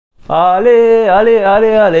Allez, allez,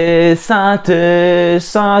 allez, allez, Sainté,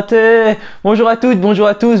 Sainté. Bonjour à toutes, bonjour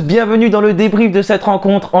à tous, bienvenue dans le débrief de cette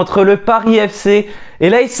rencontre entre le Paris FC et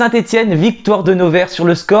l'AS Saint-Étienne. Victoire de nos Verts sur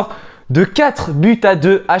le score de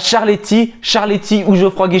 4-2 à Charletti ou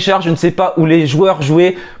Geoffroy Guichard, je ne sais pas où les joueurs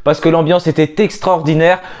jouaient parce que l'ambiance était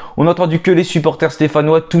extraordinaire. On n'a entendu que les supporters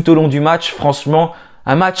stéphanois tout au long du match, franchement.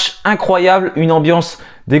 Un match incroyable, une ambiance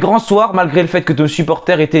des grands soirs, malgré le fait que nos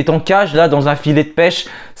supporters étaient en cage, là, dans un filet de pêche.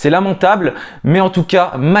 C'est lamentable, mais en tout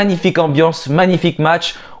cas, magnifique ambiance, magnifique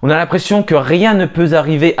match. On a l'impression que rien ne peut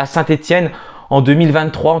arriver à Saint-Étienne en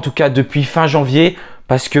 2023, en tout cas depuis fin janvier.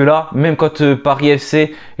 Parce que là, même quand Paris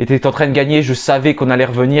FC était en train de gagner, je savais qu'on allait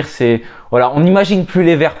revenir. Voilà, on n'imagine plus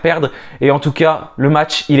les Verts perdre. Et en tout cas, le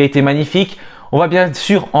match, il a été magnifique. On va bien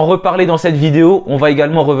sûr en reparler dans cette vidéo. On va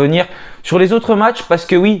également revenir sur les autres matchs parce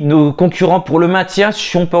que oui, nos concurrents pour le maintien,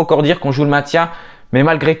 si on peut encore dire qu'on joue le maintien, mais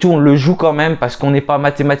malgré tout, on le joue quand même parce qu'on n'est pas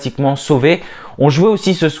mathématiquement sauvé. On jouait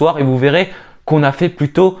aussi ce soir et vous verrez qu'on a fait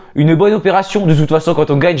plutôt une bonne opération. De toute façon,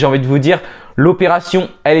 quand on gagne, j'ai envie de vous dire, l'opération,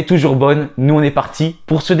 elle est toujours bonne. Nous, on est parti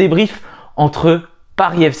pour ce débrief entre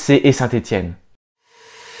Paris FC et Saint-Étienne.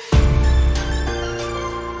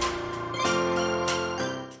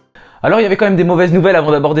 Alors il y avait quand même des mauvaises nouvelles avant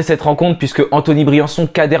d'aborder cette rencontre puisque Anthony Briançon,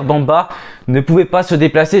 Kader Bamba ne pouvaient pas se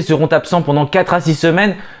déplacer, seront absents pendant 4 à 6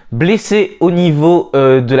 semaines, blessés au niveau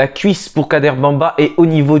de la cuisse pour Kader Bamba et au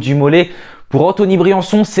niveau du mollet. Pour Anthony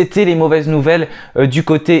Briançon, c'était les mauvaises nouvelles du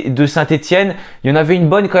côté de Saint-Étienne. Il y en avait une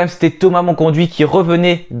bonne quand même, c'était Thomas Monconduit qui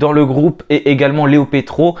revenait dans le groupe et également Léo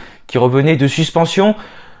Petro qui revenait de suspension.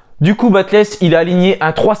 Du coup, Batles, il a aligné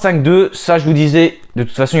un 3-5-2. Ça, je vous disais, de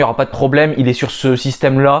toute façon, il n'y aura pas de problème. Il est sur ce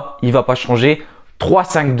système-là. Il ne va pas changer.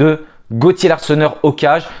 3-5-2. Gauthier Larseneur au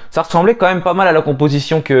cage. Ça ressemblait quand même pas mal à la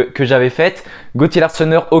composition que j'avais faite. Gauthier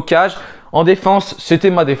Larseneur au cage. En défense,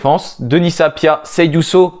 c'était ma défense. Denis Sapia, Seydou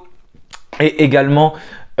Sow et également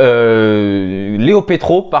Léo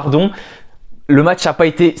Petro, pardon. Le match n'a pas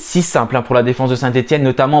été si simple pour la défense de Saint-Étienne,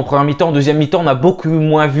 notamment en première mi-temps. En deuxième mi-temps, on a beaucoup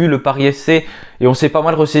moins vu le Paris FC et on s'est pas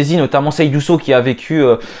mal ressaisi, notamment Seydou Sow qui a vécu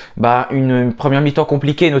une première mi-temps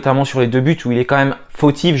compliquée, notamment sur les 2 buts où il est quand même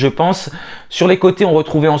fautif, je pense. Sur les côtés, on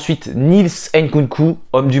retrouvait ensuite Nils Nkunku,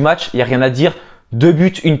 homme du match, il n'y a rien à dire. 2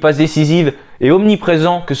 buts, une passe décisive et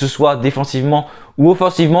omniprésent, que ce soit défensivement ou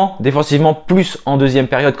offensivement. Défensivement plus en deuxième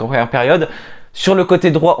période qu'en première période. Sur le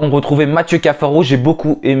côté droit, on retrouvait Mathieu Cafaro. J'ai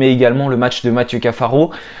beaucoup aimé également le match de Mathieu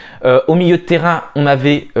Cafaro. Au milieu de terrain, on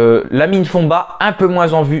avait Lamine Fomba, un peu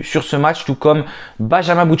moins en vue sur ce match, tout comme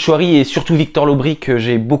Benjamin Bouchouari et surtout Victor Lobry, que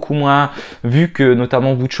j'ai beaucoup moins vu que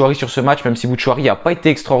notamment Bouchouari sur ce match, même si Bouchouari n'a pas été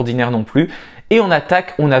extraordinaire non plus. Et en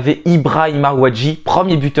attaque, on avait Ibrahima Ouadji,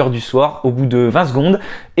 premier buteur du soir au bout de 20 secondes,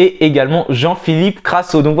 et également Jean-Philippe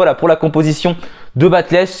Crasso. Donc voilà, pour la composition de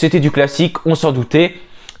Batles, c'était du classique, on s'en doutait.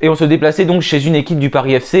 Et on se déplaçait donc chez une équipe du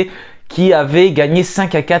Paris FC qui avait gagné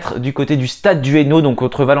 5-4 du côté du stade du Hainaut, donc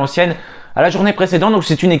contre Valenciennes, à la journée précédente. Donc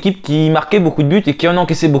c'est une équipe qui marquait beaucoup de buts et qui en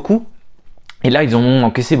encaissait beaucoup. Et là, ils en ont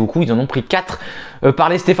encaissé beaucoup, ils en ont pris 4 par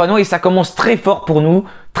les Stéphanois et ça commence très fort pour nous,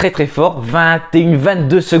 très fort,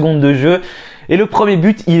 21-22 secondes de jeu. Et le premier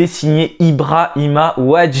but, il est signé Ibrahima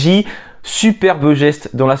Ouadji. Superbe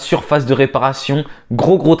geste dans la surface de réparation.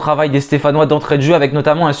 Gros travail des Stéphanois d'entrée de jeu avec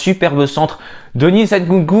notamment un superbe centre de Nils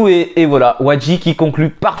Nkunku et voilà, Ouadji qui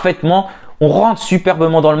conclut parfaitement. On rentre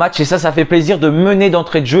superbement dans le match et ça fait plaisir de mener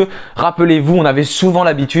d'entrée de jeu. Rappelez-vous, on avait souvent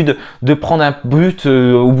l'habitude de prendre un but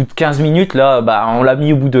au bout de 15 minutes. Là, on l'a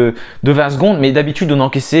mis au bout de 20 secondes. Mais d'habitude, on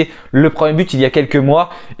encaissait le premier but il y a quelques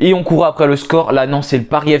mois et on courait après le score. Là, non, c'est le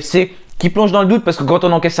Paris FC qui plonge dans le doute parce que quand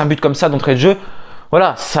on encaisse un but comme ça d'entrée de jeu,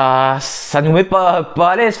 voilà, ça nous met pas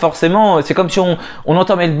à l'aise forcément. C'est comme si on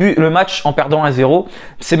entamait le match en perdant 1-0.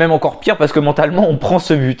 C'est même encore pire parce que mentalement, on prend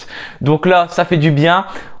ce but. Donc là, ça fait du bien.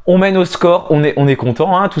 On mène au score, on est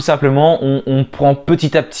content, hein, tout simplement. On prend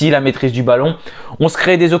petit à petit la maîtrise du ballon. On se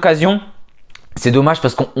crée des occasions. C'est dommage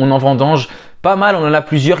parce qu'on en vendange pas mal. On en a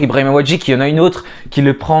plusieurs. Ibrahima Ouadji qui en a une autre qui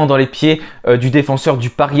le prend dans les pieds du défenseur du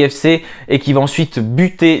Paris FC et qui va ensuite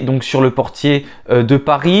buter donc sur le portier de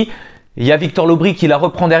Paris. Il y a Victor Lobry qui la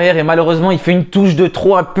reprend derrière et malheureusement il fait une touche de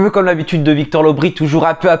trop, un peu comme l'habitude de Victor Lobry, toujours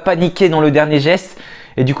un peu à paniquer dans le dernier geste.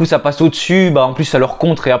 Et du coup ça passe au-dessus, en plus ça leur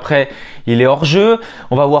contre et après il est hors jeu.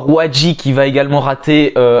 On va voir Ouadji qui va également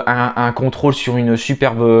rater un contrôle sur une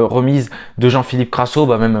superbe remise de Jean-Philippe Crasso,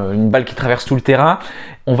 même une balle qui traverse tout le terrain.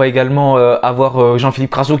 On va également avoir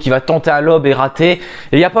Jean-Philippe Crasso qui va tenter un lob et rater.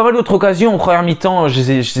 Et il y a pas mal d'autres occasions en première mi-temps, je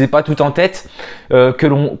les ai pas toutes en tête, que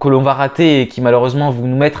l'on va rater et qui malheureusement vont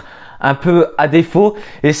nous mettre un peu à défaut.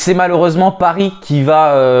 Et c'est malheureusement Paris qui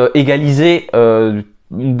va égaliser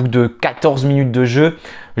bout de 14 minutes de jeu,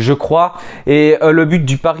 je crois. Et le but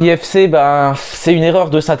du Paris FC, ben, c'est une erreur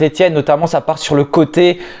de Saint-Etienne, notamment ça part sur le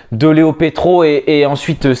côté de Léo Petro et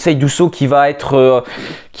ensuite Seydou Sow qui va être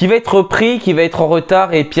pris, qui va être en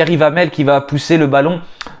retard, et Pierre-Yves Hamel qui va pousser le ballon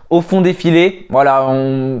au fond des filets. Voilà,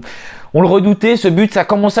 on le redoutait, ce but, ça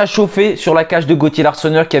commençait à chauffer sur la cage de Gauthier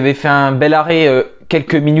Larsonneur qui avait fait un bel arrêt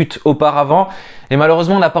quelques minutes auparavant. Et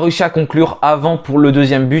malheureusement, on n'a pas réussi à conclure avant pour le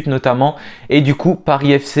deuxième but notamment. Et du coup,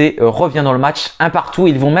 Paris FC revient dans le match, un partout.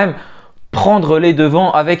 Ils vont même prendre les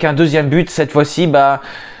devants avec un deuxième but. Cette fois-ci, bah,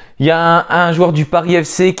 il y a un joueur du Paris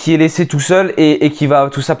FC qui est laissé tout seul et qui va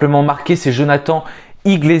tout simplement marquer. C'est Jonathan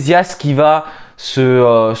Iglesias qui va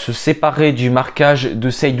se séparer du marquage de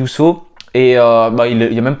Seydou Sow. Et bah, il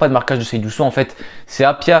n'y a même pas de marquage de Seydou Sow. En fait, c'est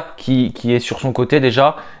Apia qui est sur son côté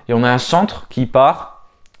déjà. Et on a un centre qui part.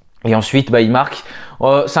 Et ensuite, bah, il marque.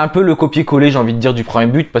 C'est un peu le copier-coller, j'ai envie de dire, du premier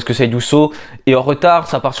but, parce que Seydou Sow est en retard.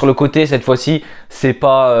 Ça part sur le côté. Cette fois-ci, c'est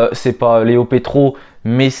pas Léo Petro,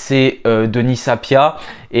 mais c'est Denis Sapia.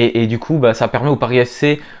 Et du coup, bah, ça permet au Paris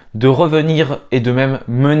FC de revenir et de même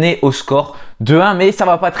mener au score de 1. Mais ça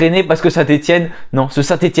va pas traîner parce que Saint-Etienne, non, ce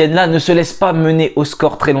Saint-Etienne-là ne se laisse pas mener au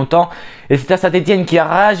score très longtemps. Et c'est à Saint-Etienne qui a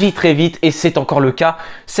réagi très vite, et c'est encore le cas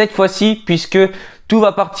cette fois-ci, puisque tout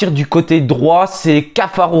va partir du côté droit. C'est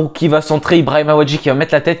Cafaro qui va centrer, Ibrahim Awadji qui va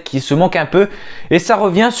mettre la tête, qui se manque un peu. Et ça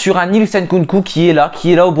revient sur un Nils Nkunku qui est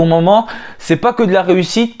là au bon moment. C'est pas que de la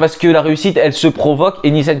réussite, parce que la réussite, elle se provoque.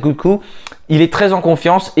 Et Nils Nkunku, il est très en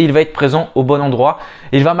confiance et il va être présent au bon endroit.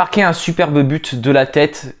 Il va marquer un superbe but de la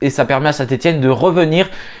tête et ça permet à Saint-Etienne de revenir.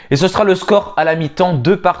 Et ce sera le score à la mi-temps,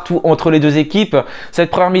 2 partout entre les deux équipes. Cette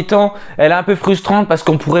première mi-temps, elle est un peu frustrante parce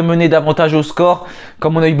qu'on pourrait mener davantage au score,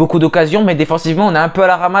 comme on a eu beaucoup d'occasions. Mais défensivement, on est un peu à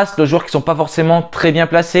la ramasse. Les joueurs qui sont pas forcément très bien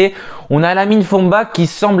placés. On a Lamine Fomba qui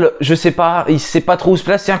semble, je sais pas, il sait pas trop où se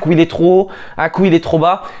placer. Un coup il est trop haut, un coup il est trop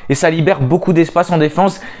bas. Et ça libère beaucoup d'espace en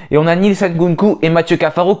défense. Et on a Nils Nkunku et Mathieu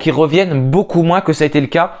Cafaro qui reviennent beaucoup moins que ça a été le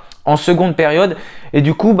cas en seconde période. Et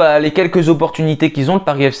du coup, bah, les quelques opportunités qu'ils ont, le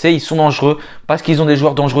Paris FC, ils sont dangereux parce qu'ils ont des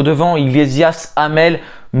joueurs dangereux devant. Iglesias, Hamel,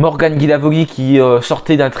 Morgan Guilavogui qui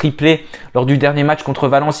sortait d'un triplé lors du dernier match contre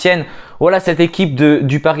Valenciennes. Voilà, cette équipe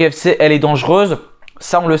du Paris FC, elle est dangereuse.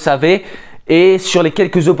 Ça, on le savait. Et sur les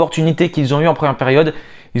quelques opportunités qu'ils ont eues en première période,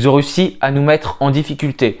 ils ont réussi à nous mettre en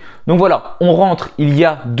difficulté. Donc voilà, on rentre. Il y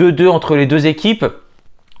a 2-2 entre les deux équipes.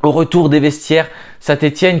 Au retour des vestiaires,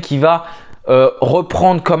 Saint-Etienne qui va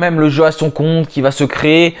reprendre quand même le jeu à son compte, qui va se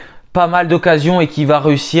créer pas mal d'occasions et qui va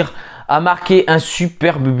réussir à marquer un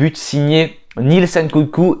superbe but signé Nils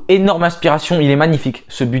Nkunku. Énorme inspiration, il est magnifique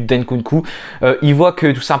ce but d'Nkunku. Il voit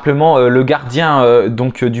que tout simplement le gardien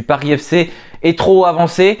du Paris FC est trop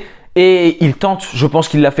avancé et il tente, je pense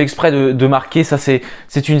qu'il l'a fait exprès de marquer, ça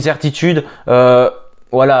c'est une certitude.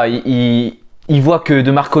 Voilà, il voit que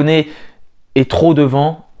De Marconnet est trop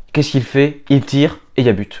devant. Qu'est-ce qu'il fait? Il tire et il y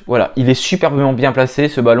a but. Voilà, il est superbement bien placé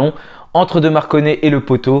ce ballon entre De Marconnet et le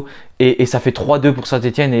poteau et ça fait 3-2 pour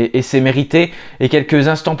Saint-Etienne et c'est mérité. Et quelques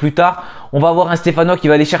instants plus tard, on va avoir un Stéphanois qui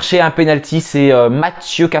va aller chercher un penalty. C'est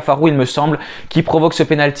Mathieu Cafaro, il me semble, qui provoque ce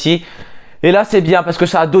penalty. Et là, c'est bien parce que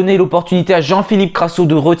ça a donné l'opportunité à Jean-Philippe Crasso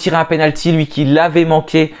de retirer un penalty, lui qui l'avait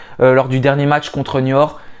manqué lors du dernier match contre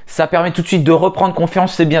Niort. Ça permet tout de suite de reprendre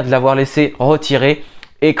confiance. C'est bien de l'avoir laissé retirer.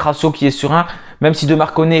 Et Crasso qui est serein, même si De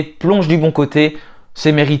Marconnet plonge du bon côté,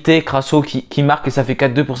 c'est mérité. Crasso qui marque et ça fait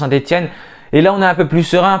 4-2 pour Saint-Etienne. Et là, on est un peu plus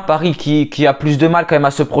serein. Paris qui a plus de mal quand même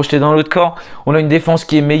à se projeter dans l'autre camp. On a une défense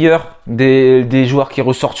qui est meilleure, des joueurs qui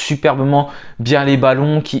ressortent superbement bien les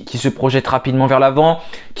ballons, qui se projettent rapidement vers l'avant,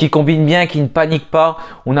 qui combinent bien, qui ne paniquent pas.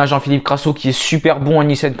 On a Jean-Philippe Crasso qui est super bon, un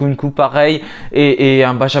Nils Nkunku pareil, et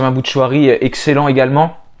un Benjamin Boutchouari excellent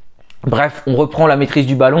également. Bref, on reprend la maîtrise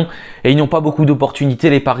du ballon et ils n'ont pas beaucoup d'opportunités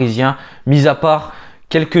les Parisiens, mis à part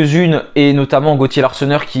quelques-unes et notamment Gauthier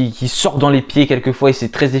Larsonneur qui sort dans les pieds quelquefois et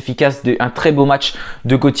c'est très efficace. Un très beau match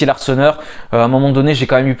de Gauthier Larsonneur. À un moment donné, j'ai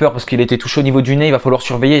quand même eu peur parce qu'il était touché au niveau du nez. Il va falloir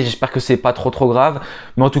surveiller. J'espère que c'est pas trop grave.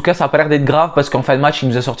 Mais en tout cas, ça n'a pas l'air d'être grave parce qu'en fin de match, il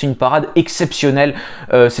nous a sorti une parade exceptionnelle.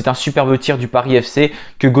 C'est un superbe tir du Paris FC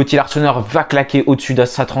que Gauthier Larsonneur va claquer au-dessus de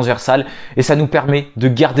sa transversale et ça nous permet de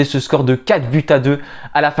garder ce score de 4-2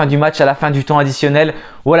 à la fin du match, à la fin du temps additionnel.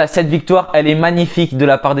 Voilà, cette victoire, elle est magnifique de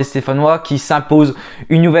la part des Stéphanois qui s'imposent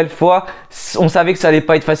une nouvelle fois. On savait que ça allait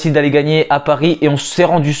pas être facile d'aller gagner à Paris et on s'est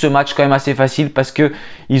rendu ce match quand même assez facile parce que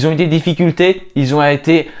ils ont eu des difficultés, ils ont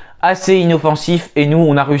été assez inoffensifs et nous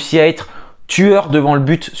on a réussi à être tueurs devant le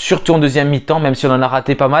but, surtout en deuxième mi-temps, même si on en a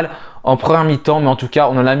raté pas mal en première mi-temps, mais en tout cas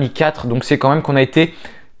on en a mis 4, donc c'est quand même qu'on a été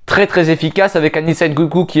très efficace avec Nils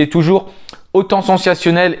Nkunku qui est toujours autant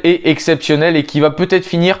sensationnel et exceptionnel et qui va peut-être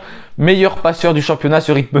finir meilleur passeur du championnat à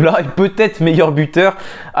ce rythme-là et peut-être meilleur buteur,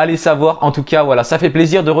 allez savoir. En tout cas, voilà, ça fait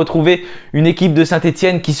plaisir de retrouver une équipe de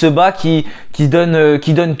Saint-Etienne qui se bat, qui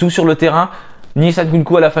donne tout sur le terrain. Nielsen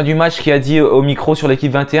Nkunku à la fin du match qui a dit au micro sur l'équipe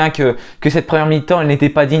 21 que cette première mi-temps elle n'était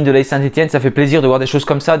pas digne de l'AS Saint-Etienne. Ça fait plaisir de voir des choses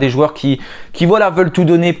comme ça, des joueurs qui voilà veulent tout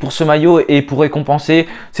donner pour ce maillot et pour récompenser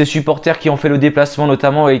ces supporters qui ont fait le déplacement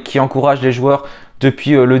notamment et qui encouragent les joueurs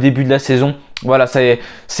depuis le début de la saison. Voilà,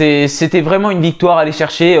 c'était vraiment une victoire à aller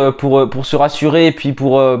chercher pour se rassurer et puis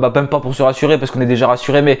même pas pour se rassurer parce qu'on est déjà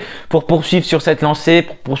rassuré, mais pour poursuivre sur cette lancée,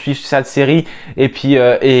 pour poursuivre cette série et puis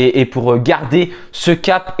et pour garder ce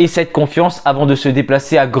cap et cette confiance avant de se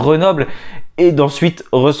déplacer à Grenoble et d'ensuite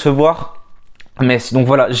recevoir Metz. Donc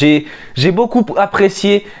voilà, j'ai beaucoup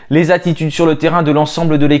apprécié les attitudes sur le terrain de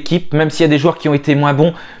l'ensemble de l'équipe, même s'il y a des joueurs qui ont été moins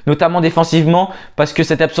bons, notamment défensivement, parce que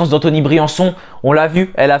cette absence d'Anthony Briançon, on l'a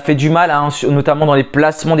vu, elle a fait du mal, hein, notamment dans les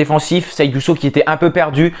placements défensifs. Seydousso qui était un peu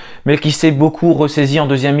perdu, mais qui s'est beaucoup ressaisi en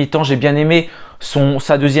deuxième mi-temps. J'ai bien aimé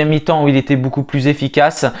sa deuxième mi-temps où il était beaucoup plus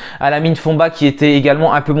efficace. Alamine Fomba qui était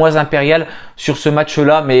également un peu moins impérial sur ce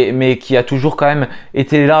match-là, mais qui a toujours quand même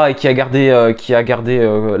été là et qui a gardé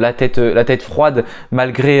la tête froide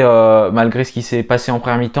malgré ce qui s'est passé en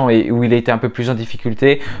première mi-temps et où il a été un peu plus en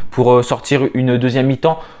difficulté pour sortir une deuxième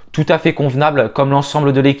mi-temps tout à fait convenable comme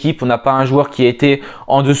l'ensemble de l'équipe. On n'a pas un joueur qui a été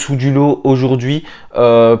en dessous du lot aujourd'hui,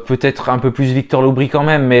 peut-être un peu plus Victor Lobry quand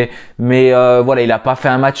même, mais voilà, il n'a pas fait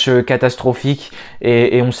un match catastrophique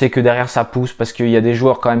et on sait que derrière ça pousse parce qu'il y a des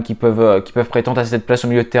joueurs quand même qui peuvent prétendre à cette place au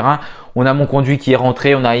milieu de terrain. On a Monconduit qui est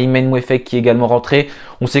rentré, on a Imen Mouefek qui est également rentré.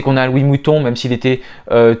 On sait qu'on a Louis Mouton, même s'il était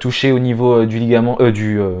touché au niveau du ligament,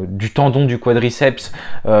 du tendon du quadriceps,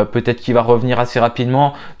 peut-être qu'il va revenir assez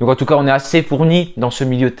rapidement. Donc en tout cas, on est assez fourni dans ce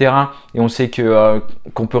milieu de terrain et on sait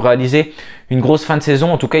qu'on peut réaliser une grosse fin de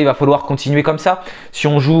saison. En tout cas, il va falloir continuer comme ça. Si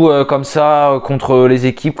on joue comme ça contre les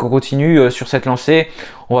équipes, qu'on continue sur cette lancée,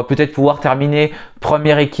 on va peut-être pouvoir terminer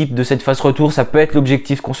première équipe de cette phase retour. Ça peut être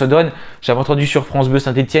l'objectif qu'on se donne. J'avais entendu sur France Bleu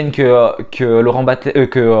Saint-Etienne que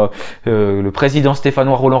le président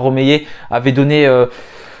stéphanois Roland Romeillet avait donné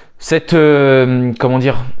cet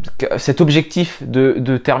objectif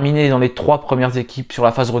de terminer dans les 3 premières équipes sur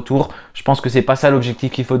la phase retour. Je pense que c'est pas ça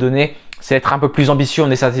l'objectif qu'il faut donner. C'est être un peu plus ambitieux.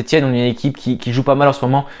 On est Saint-Etienne, on est une équipe qui joue pas mal en ce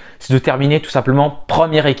moment. C'est de terminer tout simplement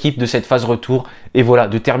première équipe de cette phase retour. Et voilà,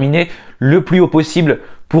 de terminer le plus haut possible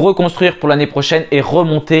pour reconstruire pour l'année prochaine et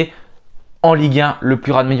remonter en Ligue 1 le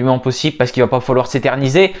plus rapidement possible parce qu'il va pas falloir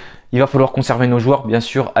s'éterniser. Il va falloir conserver nos joueurs, bien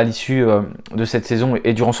sûr, à l'issue de cette saison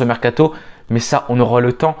et durant ce mercato. Mais ça, on aura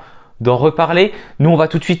le temps d'en reparler. Nous, on va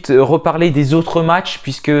tout de suite reparler des autres matchs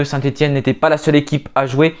puisque Saint-Etienne n'était pas la seule équipe à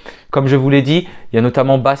jouer. Comme je vous l'ai dit, il y a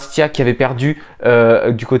notamment Bastia qui avait perdu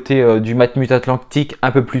du côté du Matmut Atlantique un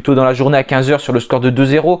peu plus tôt dans la journée à 15 h sur le score de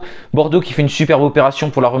 2-0. Bordeaux qui fait une superbe opération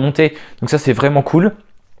pour la remontée. Donc ça, c'est vraiment cool.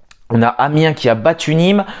 On a Amiens qui a battu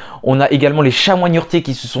Nîmes. On a également les Chamois-Niortais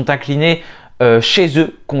qui se sont inclinés chez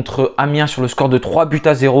eux contre Amiens sur le score de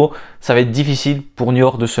 3-0. Ça va être difficile pour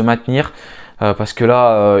Niort de se maintenir parce que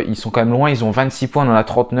là, ils sont quand même loin. Ils ont 26 points, on en a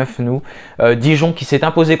 39 nous. Dijon qui s'est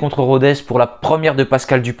imposé contre Rodez pour la première de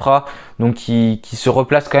Pascal Duprat, donc qui se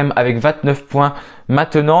replace quand même avec 29 points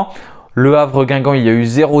maintenant. Le Havre-Guingamp, il y a eu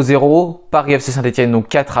 0-0. Paris FC Saint-Etienne, donc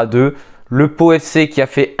 4-2. Le Pau FC qui a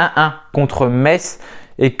fait 1-1 contre Metz.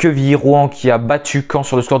 Et Quevilly-Rouen qui a battu Caen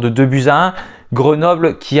sur le score de 2-1.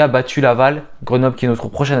 Grenoble qui a battu Laval. Grenoble qui est notre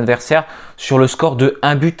prochain adversaire sur le score de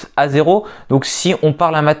 1-0. Donc si on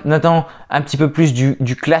parle maintenant un petit peu plus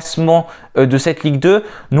du classement de cette Ligue 2,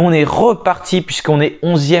 nous on est reparti puisqu'on est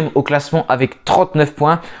 11e au classement avec 39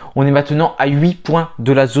 points. On est maintenant à 8 points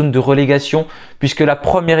de la zone de relégation puisque la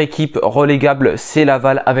première équipe relégable c'est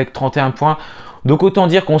Laval avec 31 points. Donc autant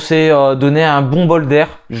dire qu'on s'est donné un bon bol d'air.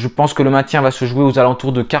 Je pense que le maintien va se jouer aux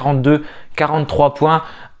alentours de 42-43 points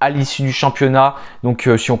à l'issue du championnat. Donc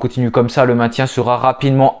si on continue comme ça, le maintien sera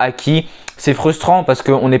rapidement acquis. C'est frustrant parce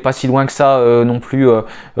qu'on n'est pas si loin que ça non plus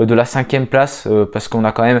de la 5e place parce qu'on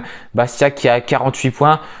a quand même Bastia qui a 48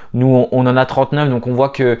 points. Nous, on en a 39, donc on voit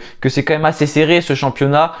que c'est quand même assez serré ce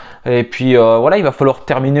championnat. Et puis voilà, il va falloir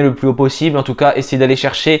terminer le plus haut possible. En tout cas, essayer d'aller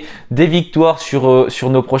chercher des victoires sur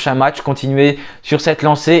nos prochains matchs, continuer sur cette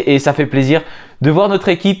lancée et ça fait plaisir de voir notre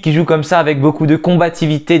équipe qui joue comme ça avec beaucoup de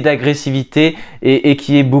combativité, d'agressivité et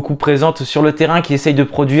qui est beaucoup présente sur le terrain, qui essaye de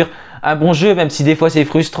produire un bon jeu, même si des fois c'est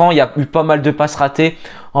frustrant. Il y a eu pas mal de passes ratées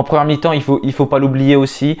en première mi-temps, il faut pas l'oublier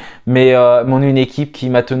aussi. Mais on est une équipe qui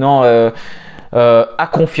maintenant a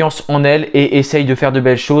confiance en elle et essaye de faire de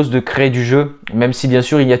belles choses, de créer du jeu, même si bien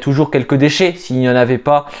sûr il y a toujours quelques déchets. S'il n'y en avait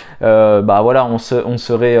pas, bah voilà,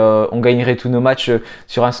 on gagnerait tous nos matchs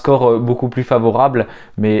sur un score beaucoup plus favorable,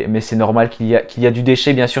 mais c'est normal qu'il y a du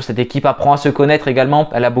déchet. Bien sûr, cette équipe apprend à se connaître également,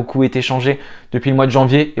 elle a beaucoup été changée depuis le mois de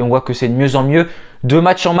janvier et on voit que c'est de mieux en mieux, de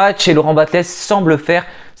match en match, et Laurent Batles semble faire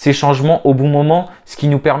ces changements au bon moment, ce qui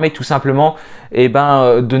nous permet tout simplement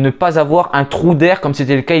de ne pas avoir un trou d'air comme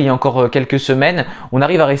c'était le cas il y a encore quelques semaines. On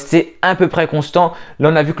arrive à rester à peu près constant. Là,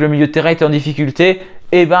 on a vu que le milieu de terrain était en difficulté.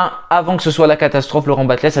 Avant que ce soit la catastrophe, Laurent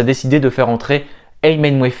Batles a décidé de faire entrer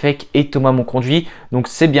magnifique et Thomas Monconduit. Donc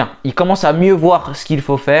c'est bien. Il commence à mieux voir ce qu'il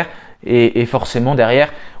faut faire et forcément derrière,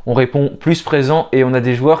 on répond plus présent et on a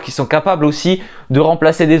des joueurs qui sont capables aussi de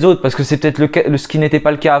remplacer des autres, parce que c'est peut-être ce qui n'était pas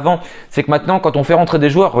le cas avant. C'est que maintenant, quand on fait rentrer des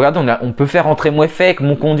joueurs, regardez, on peut faire rentrer Mouefek,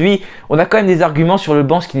 Monconduit. On a quand même des arguments sur le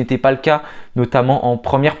banc, ce qui n'était pas le cas, notamment en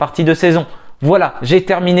première partie de saison. Voilà, j'ai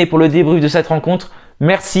terminé pour le débrief de cette rencontre.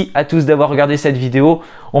 Merci à tous d'avoir regardé cette vidéo.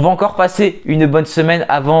 On va encore passer une bonne semaine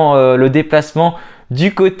avant le déplacement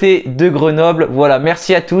du côté de Grenoble. Voilà,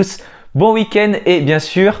 merci à tous. Bon week-end et bien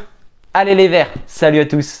sûr, allez les Verts. Salut à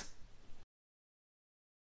tous.